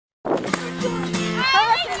found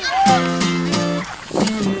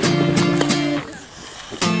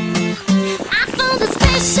a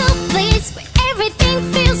special place where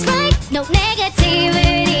everything feels right. No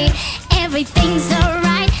negativity, everything's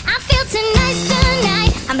alright. I feel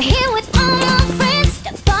tonight. I'm here with all my friends.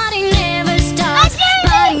 The party never stops.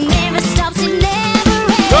 Party never stops. It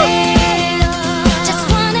never ends. Just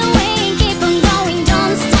run away and keep on going.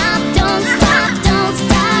 Don't stop. Don't stop. Don't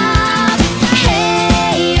stop.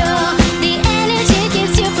 Hey yo, the energy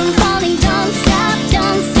keeps you from falling. Don't stop.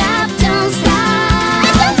 Don't stop. Don't stop.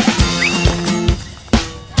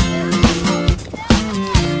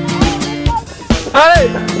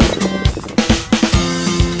 Allez!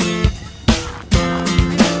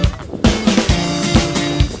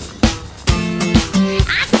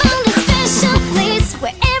 I found a special place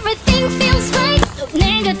where everything feels right. No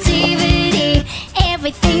negativity,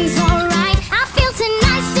 everything's alright. I feel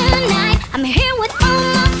tonight. I'm here with all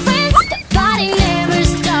my friends. The party never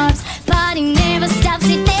stops. Party never stops.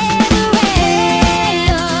 It never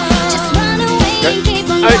ends. Just run away and keep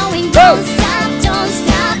on going. Don't stop.